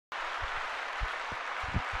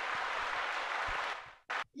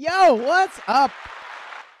Yo, what's up?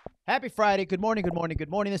 Happy Friday. Good morning, good morning, good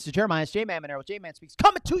morning. This is JMan. It's JMan Monero. JMan Speaks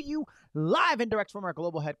coming to you live and direct from our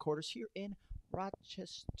global headquarters here in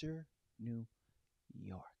Rochester, New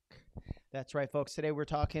York. That's right, folks. Today we're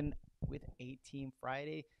talking with A-Team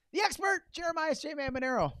Friday. The expert, Jeremiah JMan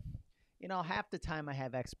Monero. You know, half the time I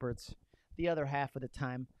have experts. The other half of the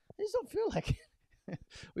time, I just don't feel like it.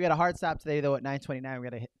 We got a hard stop today, though, at 9:29. We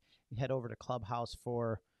got to head over to Clubhouse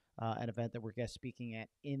for an event that we're guest speaking at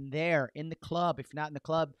in the club. If you're not in the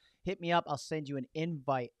club, hit me up. I'll send you an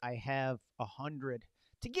invite. I have 100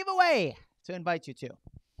 to give away to invite you to.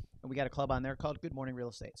 And we got a club on there called Good Morning Real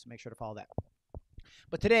Estate, so make sure to follow that.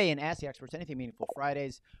 But today in Ask the Experts, Anything Meaningful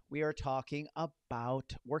Fridays, we are talking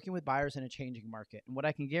about working with buyers in a changing market. And what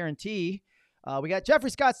I can guarantee, we got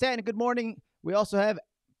Jeffrey Scott Stanton. Good morning. We also have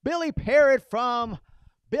Billy Parrott from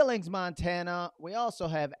Billings, Montana. We also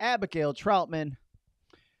have Abigail Troutman.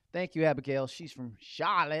 Thank you, Abigail. She's from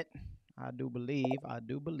Charlotte. I do believe.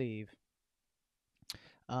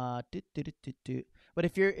 But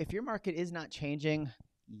if your market is not changing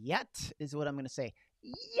yet, is what I'm going to say.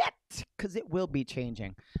 Yet, because it will be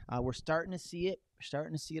changing. We're starting to see it. We're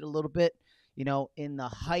starting to see it a little bit. You know, in the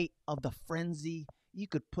height of the frenzy, you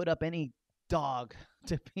could put up any dog,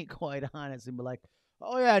 to be quite honest, and be like,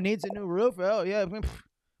 "Oh yeah, it needs a new roof. Oh yeah,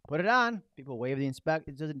 put it on." People waive the inspect.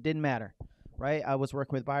 It didn't matter. Right? I was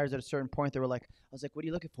working with buyers at a certain point. They were like, I was like, what are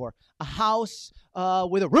you looking for? A house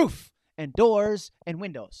with a roof and doors and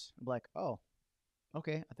windows. I'm like, oh,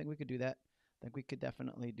 okay. I think we could do that. I think we could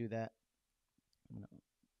definitely do that. I'm going to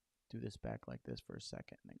do this back like this for a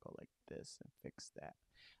second and then go like this and fix that.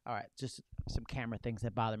 All right. Just some camera things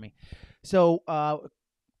that bother me. So,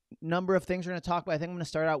 number of things we're going to talk about. I think I'm going to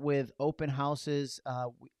start out with open houses.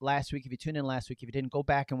 Last week, if you tuned in last week, if you didn't go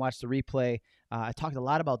back and watch the replay, I talked a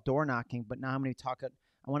lot about door knocking, but now I'm going to talk.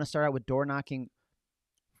 I want to start out with door knocking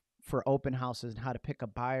for open houses and how to pick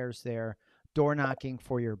up buyers there. Door knocking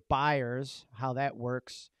for your buyers, how that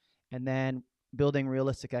works, and then building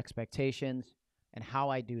realistic expectations and how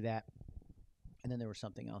I do that. And then there was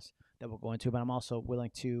something else that we'll go into, but I'm also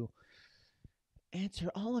willing to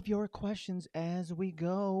answer all of your questions as we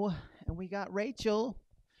go. And we got Rachel.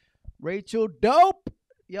 Rachel Dope.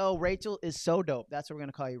 Yo, Rachel is so dope. That's what we're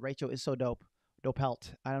going to call you. Rachel is so dope. Dope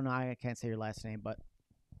Helt. I don't know. I can't say your last name, but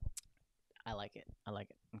I like it.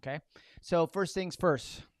 Okay. So first things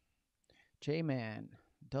first. JMan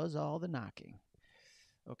does all the knocking.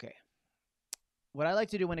 Okay. What I like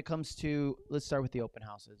to do when it comes to, let's start with the open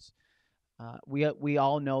houses. We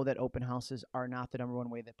all know that open houses are not the number one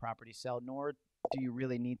way that properties sell, nor do you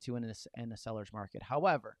really need to in a seller's market.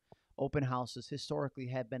 However, open houses historically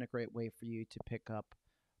have been a great way for you to pick up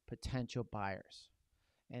potential buyers.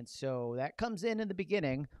 And so that comes in the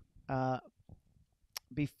beginning.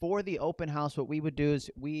 Before the open house, what we would do is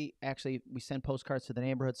we send postcards to the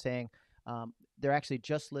neighborhood saying they're actually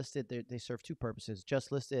just listed. They serve two purposes.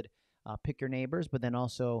 Just listed, pick your neighbors, but then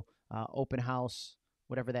also open house,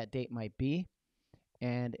 whatever that date might be.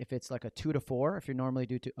 And if it's like a 2 to 4, if you normally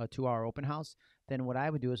do a 2-hour open house, then what I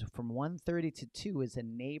would do is from 1:30 to 2 is a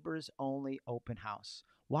neighbors only open house.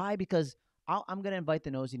 Why? Because I'm going to invite the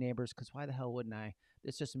nosy neighbors, because why the hell wouldn't I?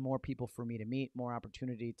 It's just more people for me to meet, more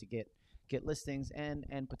opportunity to get listings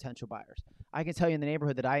and potential buyers. I can tell you in the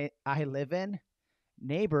neighborhood that I live in,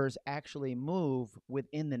 neighbors actually move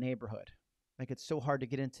within the neighborhood. Like, it's so hard to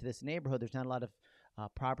get into this neighborhood. There's not a lot of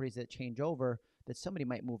properties that change over, that somebody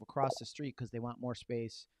might move across the street because they want more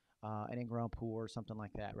space, an in-ground pool or something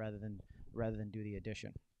like that, rather than do the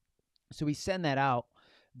addition. So we send that out.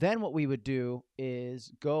 Then what we would do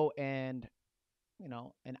is go and,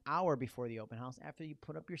 an hour before the open house, after you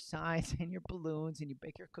put up your signs and your balloons and you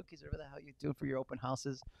bake your cookies, whatever the hell you do for your open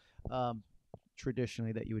houses,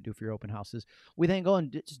 traditionally that you would do for your open houses, we then go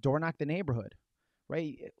and just door knock the neighborhood,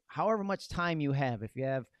 right? However much time you have. If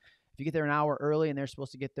you get there an hour early and they're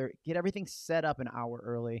supposed to get everything set up an hour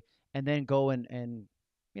early, and then go and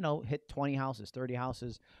hit 20 houses, 30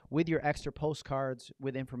 houses with your extra postcards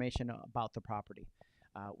with information about the property.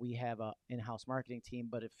 We have an in-house marketing team,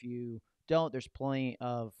 but if you don't, there's plenty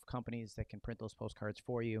of companies that can print those postcards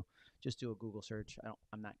for you. Just do a Google search.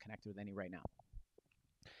 I'm not connected with any right now.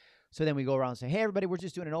 So then we go around and say, hey, everybody, we're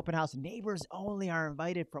just doing an open house. Neighbors only are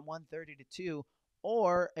invited from 1:30 to 2.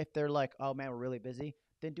 Or if they're like, oh, man, we're really busy,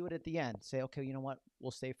 then do it at the end. Say, okay, you know what?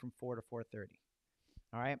 We'll stay from 4 to 4:30.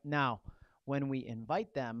 All right. Now, when we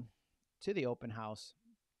invite them to the open house,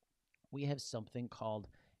 we have something called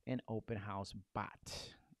an open house bot.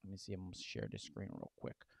 Let me see. I'm going to share this screen real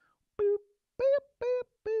quick. Boop, boop, boop,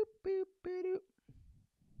 boop, boop, boop, boop.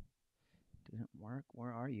 Didn't work.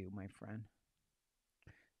 Where are you, my friend?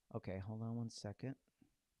 Okay, hold on one second.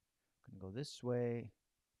 I'm going to go this way,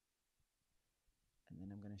 and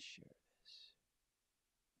then I'm going to share this.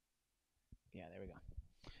 Yeah, there we go.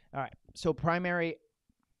 All right. So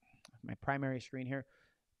my primary screen here.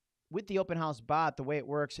 With the open house bot, the way it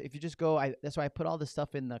works, if you just go, that's why I put all this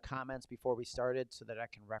stuff in the comments before we started so that I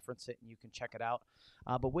can reference it and you can check it out.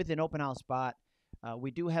 But with an open house bot,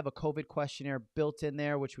 we do have a COVID questionnaire built in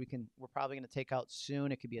there, which we're probably going to take out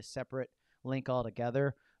soon. It could be a separate link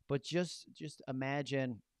altogether. But just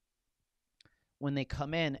imagine when they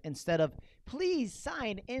come in, instead of please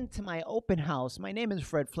sign into my open house. My name is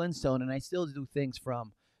Fred Flintstone, and I still do things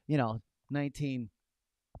from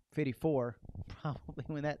 1954, probably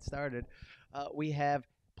when that started. We have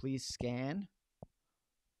please scan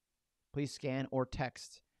or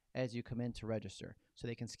text as you come in to register. So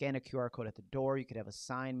they can scan a QR code at the door. You could have a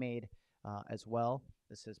sign made as well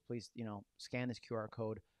that says, please, scan this QR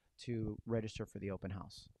code to register for the open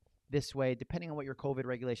house. This way, depending on what your COVID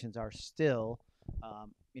regulations are still,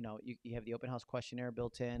 you have the open house questionnaire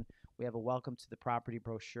built in. We have a welcome to the property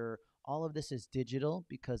brochure. All of this is digital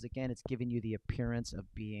because, again, it's giving you the appearance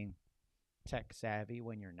of being tech savvy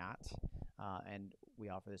when you're not. And we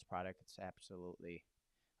offer this product. It's absolutely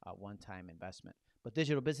a one-time investment. But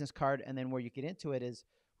digital business card, and then where you get into it is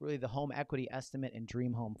really the home equity estimate and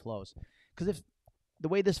dream home flows. Because if the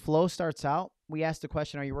way this flow starts out, we ask the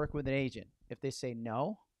question, are you working with an agent? If they say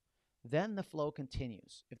no, then the flow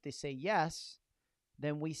continues. If they say yes,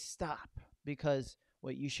 then we stop, because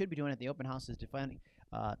what you should be doing at the open house is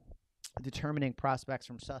determining prospects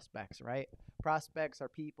from suspects, right? Prospects are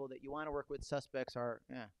people that you want to work with. Suspects are,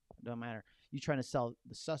 it don't matter. You're trying to sell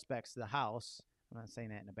the suspects the house. I'm not saying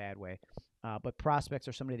that in a bad way. But prospects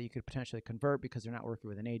are somebody that you could potentially convert because they're not working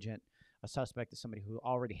with an agent. A suspect is somebody who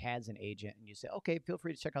already has an agent, and you say, okay, feel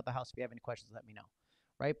free to check out the house. If you have any questions, let me know,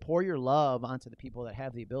 right? Pour your love onto the people that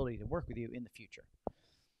have the ability to work with you in the future.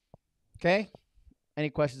 Okay? Any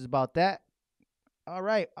questions about that? All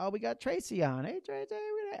right. Oh, we got Tracy on. Hey, Tracy,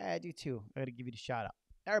 we're going to add you too. I got to give you the shout out.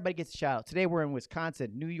 Everybody gets a shout out. Today we're in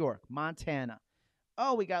Wisconsin, New York, Montana.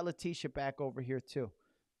 Oh, we got Letitia back over here too.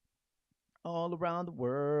 All around the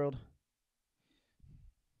world.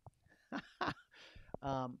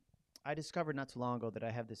 I discovered not too long ago that I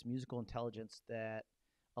have this musical intelligence that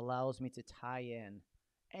allows me to tie in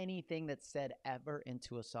anything that's said ever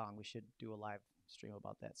into a song. We should do a live stream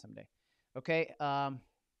about that someday. Okay,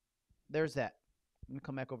 there's that. Let me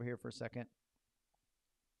come back over here for a second.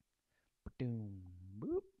 Boom,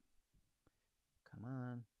 boop. Come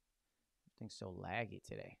on. Everything's so laggy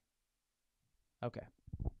today. Okay.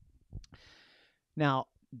 Now,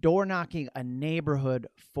 door knocking a neighborhood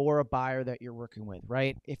for a buyer that you're working with,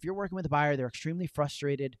 right? If you're working with a buyer, they're extremely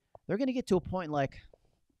frustrated. They're going to get to a point like,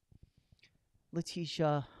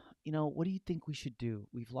 Letitia, what do you think we should do?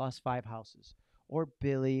 We've lost 5 houses. Or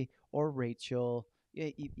Billy or Rachel.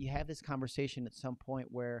 You have this conversation at some point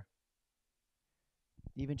where,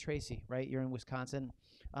 even Tracy, right? You're in Wisconsin.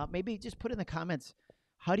 Maybe just put in the comments,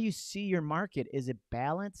 how do you see your market? Is it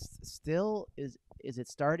balanced still? Is it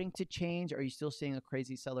starting to change? Or are you still seeing a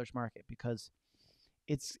crazy seller's market? Because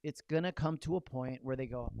it's going to come to a point where they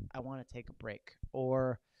go, I want to take a break.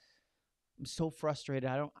 Or I'm so frustrated.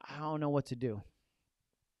 I don't know what to do.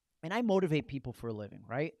 And I motivate people for a living,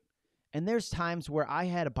 right? And there's times where I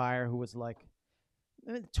had a buyer who was like,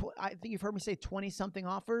 I think you've heard me say 20-something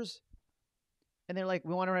offers. And they're like,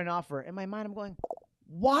 we want to write an offer. In my mind, I'm going,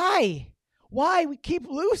 why? Why? We keep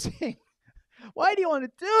losing. Why do you want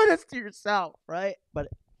to do this to yourself, right? But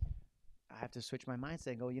I have to switch my mindset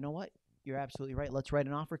and go, you know what? You're absolutely right. Let's write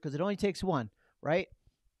an offer because it only takes one, right?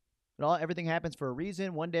 Everything happens for a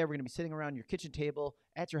reason. One day we're going to be sitting around your kitchen table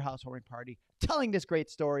at your housewarming party telling this great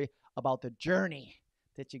story about the journey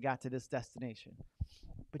that you got to this destination.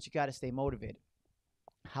 But you got to stay motivated.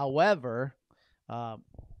 However,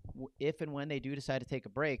 if and when they do decide to take a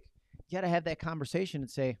break, you got to have that conversation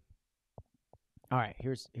and say, all right,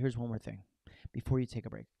 here's one more thing before you take a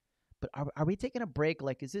break. But are we taking a break?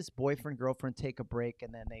 Like, is this boyfriend, girlfriend take a break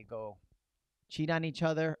and then they go cheat on each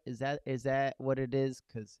other? Is that what it is?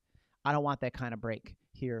 Because I don't want that kind of break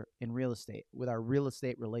here in real estate with our real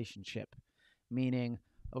estate relationship. Meaning,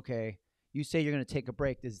 okay, you say you're going to take a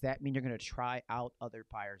break. Does that mean you're going to try out other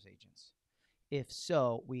buyer's agents? If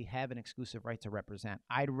so, we have an exclusive right to represent.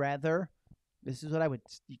 This is what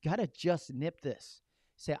you got to just nip this.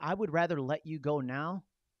 Say, I would rather let you go now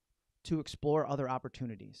to explore other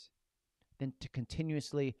opportunities than to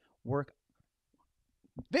continuously work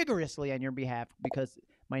vigorously on your behalf, because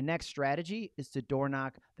my next strategy is to door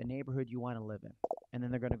knock the neighborhood you want to live in. And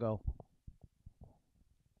then they're going to go,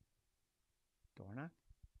 door knock?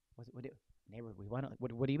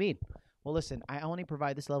 What do you mean? Well, listen, I only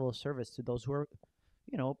provide this level of service to those who are,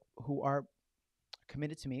 who are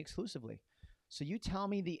committed to me exclusively. So you tell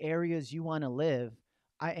me the areas you want to live,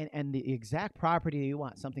 and the exact property you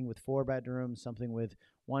want, something with 4 bedrooms, something with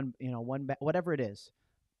whatever it is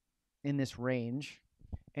in this range,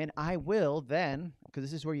 and I will then, because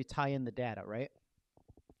this is where you tie in the data, right?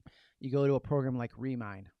 You go to a program like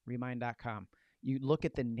Remind.com. You look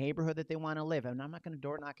at the neighborhood that they want to live. And I'm not going to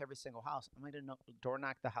door knock every single house. I'm going to door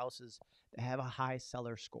knock the houses that have a high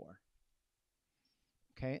seller score.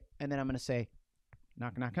 Okay. And then I'm going to say,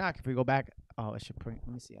 knock, knock, knock. If we go back, I should let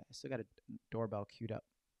me see. I still got a doorbell queued up.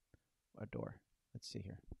 A door. Let's see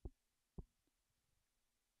here.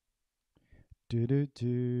 Do.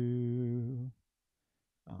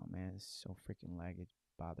 Oh, man. It's so freaking laggy. It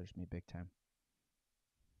bothers me big time.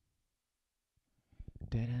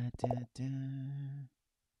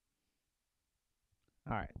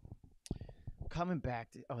 All right. Coming back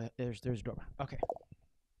to, there's a door. Okay.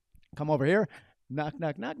 Come over here. Knock,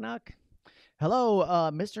 knock, knock, knock. Hello,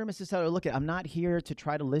 Mr. and Mrs. Seller. Look, I'm not here to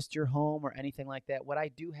try to list your home or anything like that. What I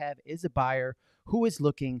do have is a buyer who is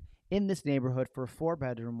looking in this neighborhood for a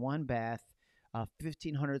 4-bedroom, 1-bath,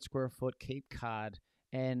 1,500 square foot Cape Cod,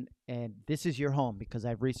 and this is your home because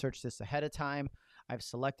I've researched this ahead of time. I've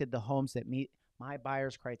selected the homes that meet my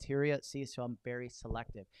buyer's criteria. See, so I'm very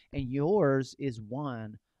selective, and yours is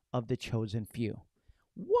one of the chosen few.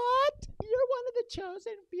 What? You're one of the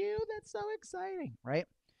chosen few? That's so exciting, right?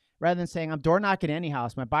 Rather than saying, I'm door knocking any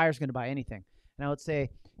house, my buyer's going to buy anything. And I would say,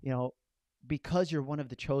 because you're one of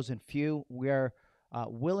the chosen few, we're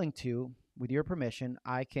willing to, with your permission,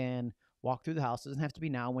 I can walk through the house. It doesn't have to be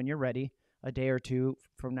now. When you're ready, a day or two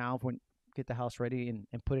from now, when get the house ready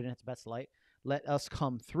and put it in its best light, let us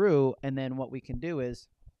come through. And then what we can do is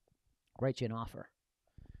write you an offer.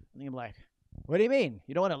 And you're like, what do you mean?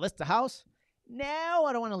 You don't want to list the house? No,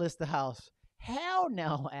 I don't want to list the house. Hell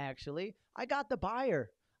no, actually. I got the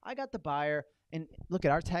buyer. And look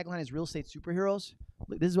at our tagline is real estate superheroes.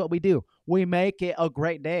 This is what we do. We make it a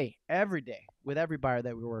great day every day with every buyer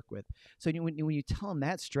that we work with. So when you tell them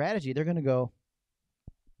that strategy, they're going to go,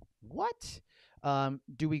 what?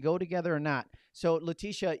 Do we go together or not? So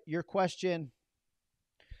Letitia, your question,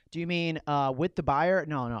 do you mean with the buyer?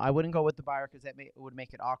 No, I wouldn't go with the buyer because it would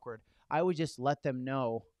make it awkward. I would just let them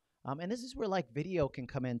know. And this is where like video can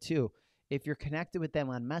come in too. If you're connected with them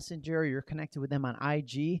on Messenger, you're connected with them on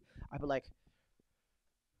IG, I'd be like,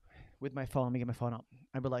 with my phone, let me get my phone up.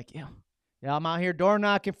 I'd be like, yeah, I'm out here door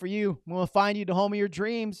knocking for you. I'm going to find you the home of your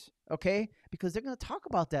dreams, okay? Because they're going to talk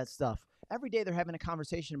about that stuff. Every day they're having a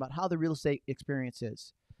conversation about how the real estate experience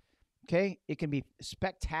is, okay? It can be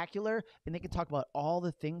spectacular, and they can talk about all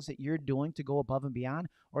the things that you're doing to go above and beyond,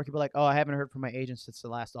 or it could be like, I haven't heard from my agent since the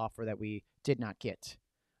last offer that we did not get.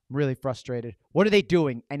 I'm really frustrated. What are they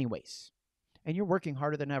doing anyways? And you're working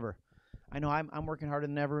harder than ever. I know I'm working harder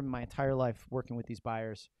than ever in my entire life working with these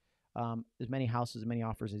buyers. As many houses, as many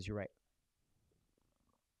offers as you write.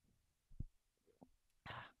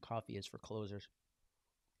 Coffee is for closers.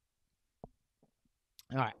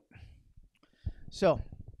 All right. So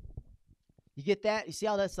you get that? You see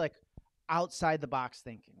how that's like outside the box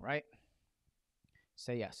thinking, right?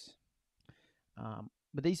 Say yes.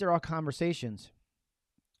 But these are all conversations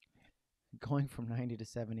going from 90 to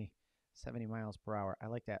 70 miles per hour. I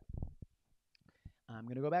like that. I'm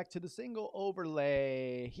going to go back to the single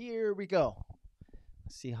overlay. Here we go.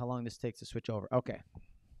 Let's see how long this takes to switch over. Okay.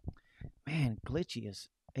 Man, glitchy as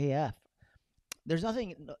AF. There's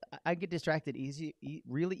nothing, I get distracted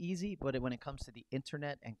really easy, but when it comes to the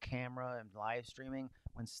internet and camera and live streaming,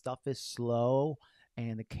 when stuff is slow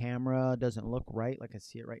and the camera doesn't look right, like I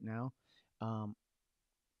see it right now,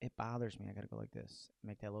 it bothers me. I got to go like this.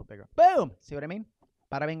 Make that a little bigger. Boom! See what I mean?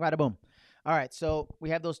 Bada bing, bada boom. All right, so we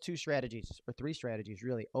have those 2 strategies, or 3 strategies,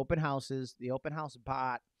 really. Open houses, the open house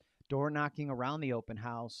bot, door knocking around the open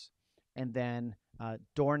house, and then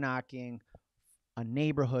door knocking a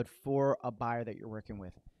neighborhood for a buyer that you're working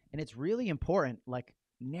with. And it's really important, like,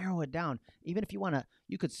 narrow it down. Even if you want to,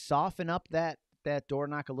 you could soften up that door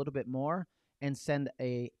knock a little bit more and send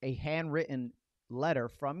a handwritten letter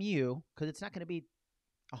from you, because it's not going to be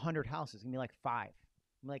 100 houses. It's going to be like 5,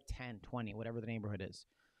 like 10, 20, whatever the neighborhood is.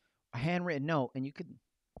 A handwritten note, and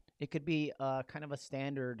it could be kind of a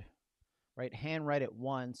standard, right? Handwrite it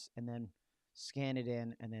once and then scan it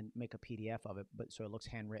in and then make a PDF of it, but so it looks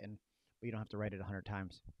handwritten, but you don't have to write it 100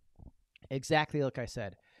 times. Exactly like I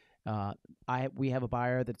said. We have a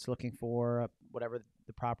buyer that's looking for whatever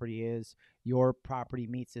the property is. Your property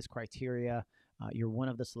meets this criteria. You're one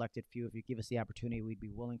of the selected few. If you give us the opportunity, we'd be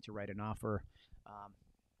willing to write an offer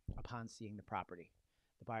upon seeing the property.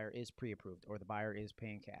 the buyer is pre-approved or the buyer is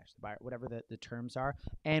paying cash, the buyer, whatever the terms are,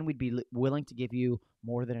 and we'd be willing to give you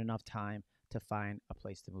more than enough time to find a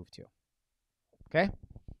place to move to. Okay?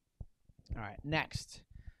 All right, next.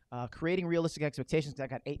 Creating realistic expectations, because I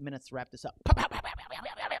got 8 minutes to wrap this up.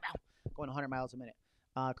 Going 100 miles a minute.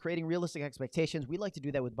 Creating realistic expectations. We like to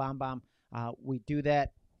do that with BombBomb. We do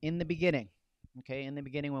that in the beginning, okay, in the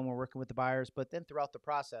beginning when we're working with the buyers, but then throughout the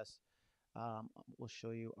process, we'll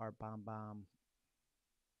show you our BombBomb.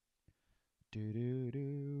 I'm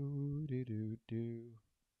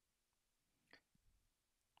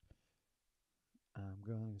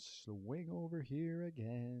going to swing over here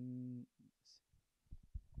again.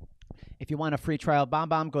 If you want a free trial of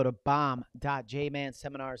BombBomb, go to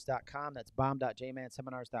bomb.jmanseminars.com. That's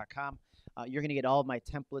bomb.jmanseminars.com. You're going to get all of my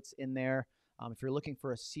templates in there. If you're looking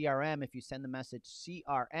for a CRM, if you send the message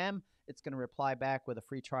CRM, it's going to reply back with a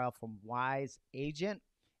free trial from Wise Agent.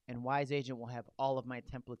 And Wise Agent will have all of my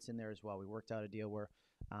templates in there as well. We worked out a deal where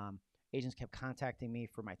agents kept contacting me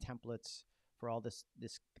for my templates, for all this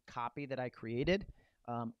copy that I created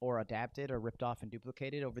or adapted or ripped off and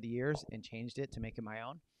duplicated over the years and changed it to make it my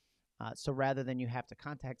own. So rather than you have to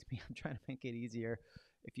contact me, I'm trying to make it easier.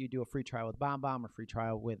 If you do a free trial with BombBomb or free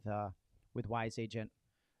trial with Wise Agent,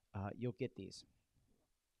 you'll get these.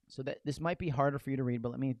 So that this might be harder for you to read, but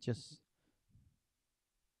let me just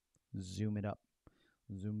zoom it up.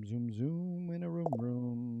 Zoom, zoom, zoom in a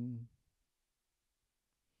room.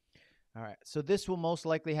 All right, so this will most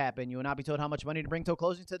likely happen. You will not be told how much money to bring to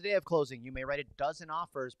closing to the day of closing. You may write a dozen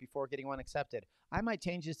offers before getting one accepted. I might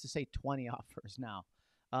change this to say 20 offers now.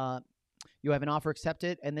 You have an offer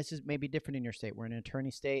accepted, and this is maybe different in your state. We're in an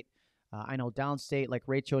attorney state. I know downstate, like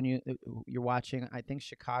Rachel and you're watching, I think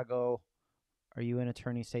Chicago, are you an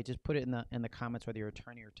attorney state? Just put it in the comments whether you're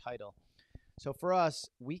attorney or title. So for us,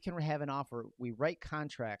 we can have an offer. We write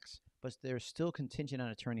contracts, but they're still contingent on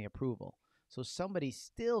attorney approval. So somebody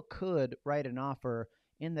still could write an offer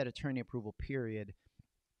in that attorney approval period,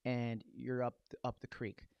 and you're up the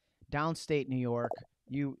creek. Downstate New York,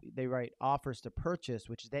 they write offers to purchase,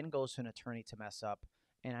 which then goes to an attorney to mess up.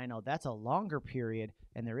 And I know that's a longer period,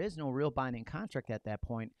 and there is no real binding contract at that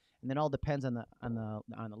point. And it all depends on the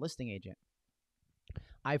listing agent.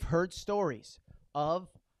 I've heard stories of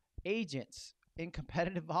agents in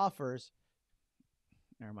competitive offers.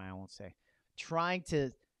 Never mind, I won't say. Trying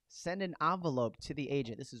to send an envelope to the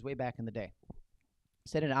agent. This is way back in the day.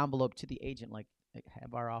 Send an envelope to the agent, like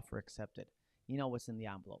have our offer accepted. You know what's in the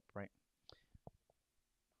envelope, right?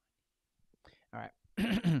 All right.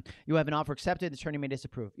 You have an offer accepted. The attorney may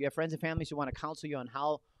disapprove. You have friends and families who want to counsel you on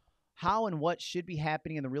how and what should be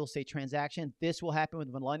happening in the real estate transaction. This will happen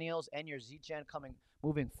with millennials and your Z-Gen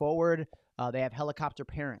moving forward. They have helicopter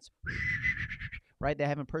parents, right? They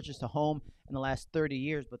haven't purchased a home in the last 30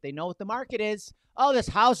 years, but they know what the market is. Oh, this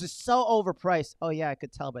house is so overpriced. Oh, yeah, I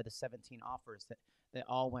could tell by the 17 offers that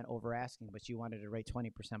all went over asking, but you wanted to rate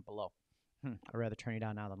 20% below. I'd rather turn you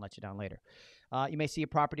down now than let you down later. You may see a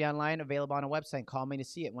property online available on a website. Call me to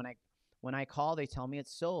see it. When I call, they tell me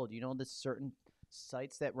it's sold. You know, there's certain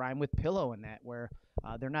sites that rhyme with pillow and that where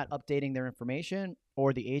they're not updating their information,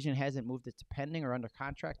 or the agent hasn't moved it to pending or under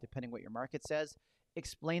contract, depending what your market says.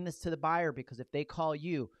 Explain this to the buyer, because if they call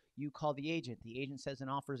you, you call the agent. The agent says an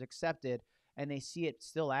offer is accepted, and they see it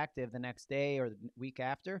still active the next day or the week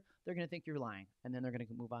after, they're going to think you're lying, and then they're going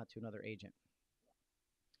to move on to another agent.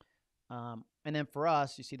 And then for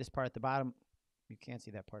us, you see this part at the bottom. You can't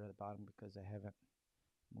see that part at the bottom because I haven't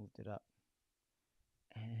moved it up.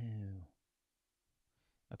 Oh.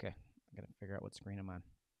 Okay, I got to figure out what screen I'm on.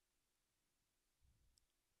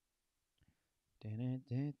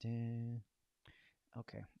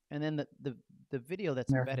 Okay, and then the video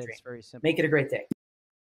that's embedded is very simple. Make it a great day.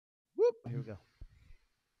 Whoop, here we go.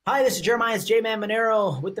 Hi, this is Jeremiah. It's JMan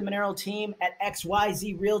Monero with the Monero team at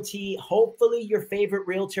XYZ Realty. Hopefully your favorite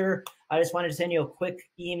realtor. I just wanted to send you a quick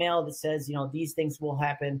email that says, you know, these things will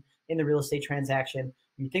happen in the real estate transaction.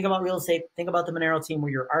 When you think about real estate, think about the Monero team. We're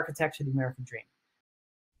your architects of the American dream.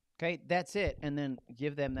 Okay, that's it. And then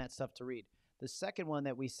give them that stuff to read. The second one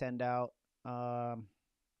that we send out, is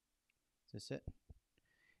this it?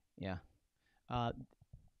 Yeah.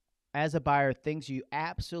 As a buyer, things you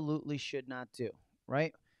absolutely should not do,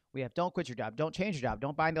 right? We have don't quit your job, don't change your job,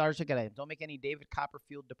 don't buy large ticket items, don't make any David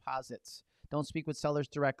Copperfield deposits, don't speak with sellers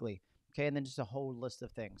directly, okay? And then just a whole list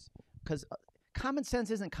of things. Because common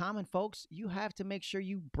sense isn't common, folks. You have to make sure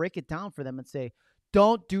you break it down for them and say,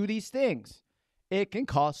 don't do these things. It can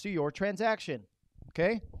cost you your transaction,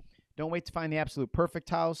 okay? Don't wait to find the absolute perfect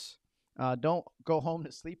house. Don't go home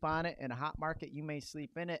to sleep on it. In a hot market, you may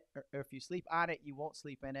sleep in it, or if you sleep on it, you won't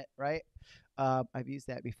sleep in it, right? I've used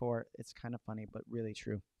that before. It's kind of funny, but really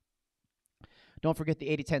true. Don't forget the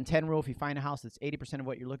 80-10-10 rule. If you find a house that's 80% of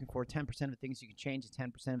what you're looking for, 10% of the things you can change,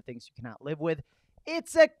 and 10% of things you cannot live with,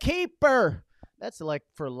 it's a keeper. That's like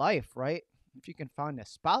for life, right? If you can find a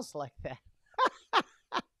spouse like that.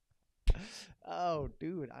 Oh,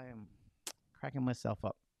 dude, I am cracking myself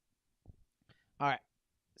up. All right.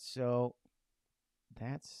 So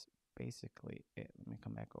that's basically it. Let me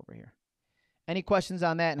come back over here. Any questions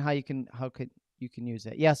on that and how could you can use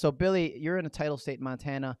it? Yeah, so Billy, you're in a title state in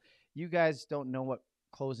Montana. You guys don't know what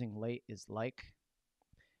closing late is like.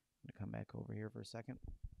 I'm going to come back over here for a second.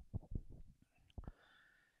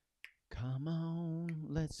 Come on,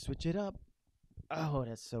 let's switch it up. Oh,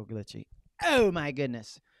 that's so glitchy. Oh, my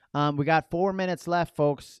goodness. We got 4 minutes left,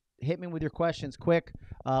 folks. Hit me with your questions quick.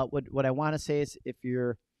 What I want to say is if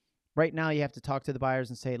you're right now, you have to talk to the buyers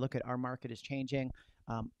and say, look, our market is changing.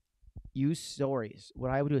 Use stories.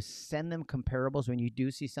 What I would do is send them comparables when you do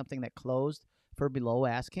see something that closed for below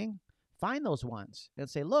asking. Find those ones and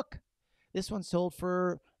say, look, this one sold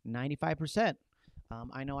for 95%.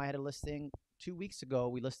 I know I had a listing 2 weeks ago.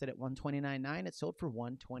 We listed at 129.9. It sold for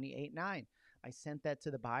 128.9. I sent that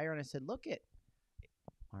to the buyer and I said, look,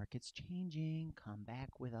 market's changing. Come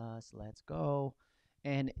back with us. Let's go.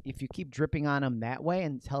 And if you keep dripping on them that way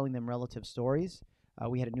and telling them relative stories,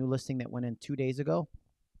 we had a new listing that went in 2 days ago.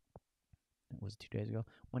 It was 2 days ago.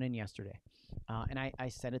 Went in yesterday. And I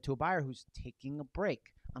sent it to a buyer who's taking a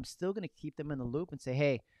break. I'm still going to keep them in the loop and say,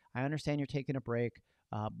 hey, I understand you're taking a break,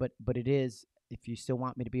 but it is, if you still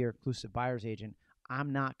want me to be your exclusive buyer's agent,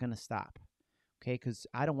 I'm not going to stop, okay? Because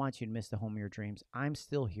I don't want you to miss the home of your dreams. I'm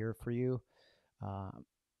still here for you.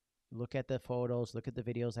 Look at the photos. Look at the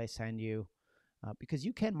videos I send you. Because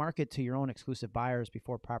you can market to your own exclusive buyers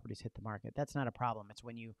before properties hit the market. That's not a problem. It's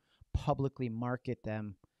when you publicly market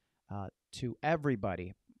them to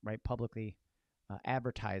everybody, right? Publicly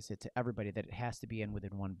advertise it to everybody that it has to be in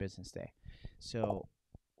within one business day. So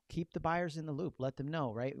keep the buyers in the loop. Let them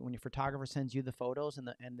know, right? When your photographer sends you the photos and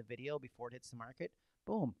the video before it hits the market,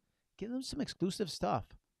 boom, give them some exclusive stuff.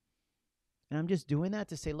 And I'm just doing that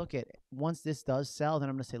to say, look, once this does sell, then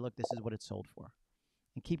I'm going to say, look, this is what it sold for.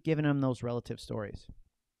 And keep giving them those relative stories.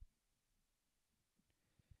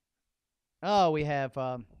 Oh, we have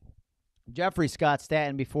Jeffrey Scott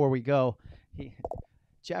Stanton before we go.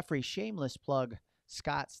 Jeffrey, shameless plug,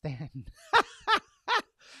 Scott Stanton.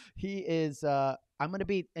 He is, I'm going to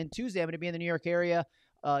be, and Tuesday, I'm going to be in the New York area.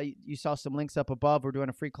 You saw some links up above. We're doing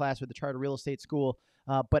a free class with the Charter Real Estate School.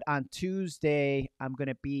 But on Tuesday, I'm going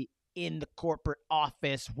to be in the corporate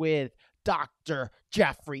office with Dr.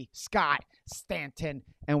 Jeffrey Scott Stanton.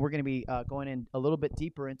 And we're going to be going in a little bit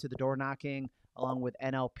deeper into the door knocking along with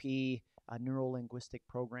NLP, neuro-linguistic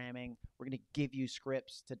programming. We're going to give you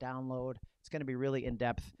scripts to download. It's going to be really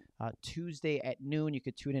in-depth. Tuesday at noon, you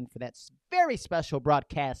could tune in for that very special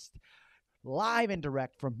broadcast live and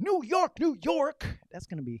direct from New York, New York. That's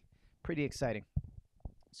going to be pretty exciting.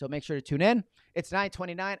 So make sure to tune in. It's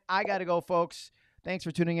 9:29. I got to go, folks. Thanks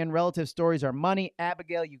for tuning in. Relative stories are money.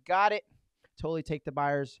 Abigail, you got it. Totally take the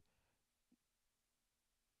buyer's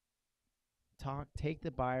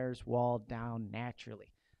wall down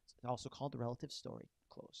naturally. It's also called the relative story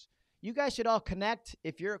close. You guys should all connect.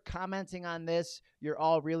 If you're commenting on this, you're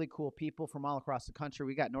all really cool people from all across the country.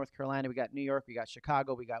 We got North Carolina, we got New York, we got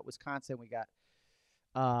Chicago, we got Wisconsin, we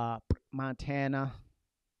got Montana.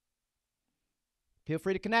 Feel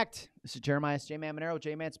free to connect. This is JMan Monero,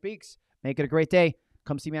 JMan Speaks. Make it a great day.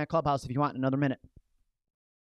 Come see me on Clubhouse if you want another minute.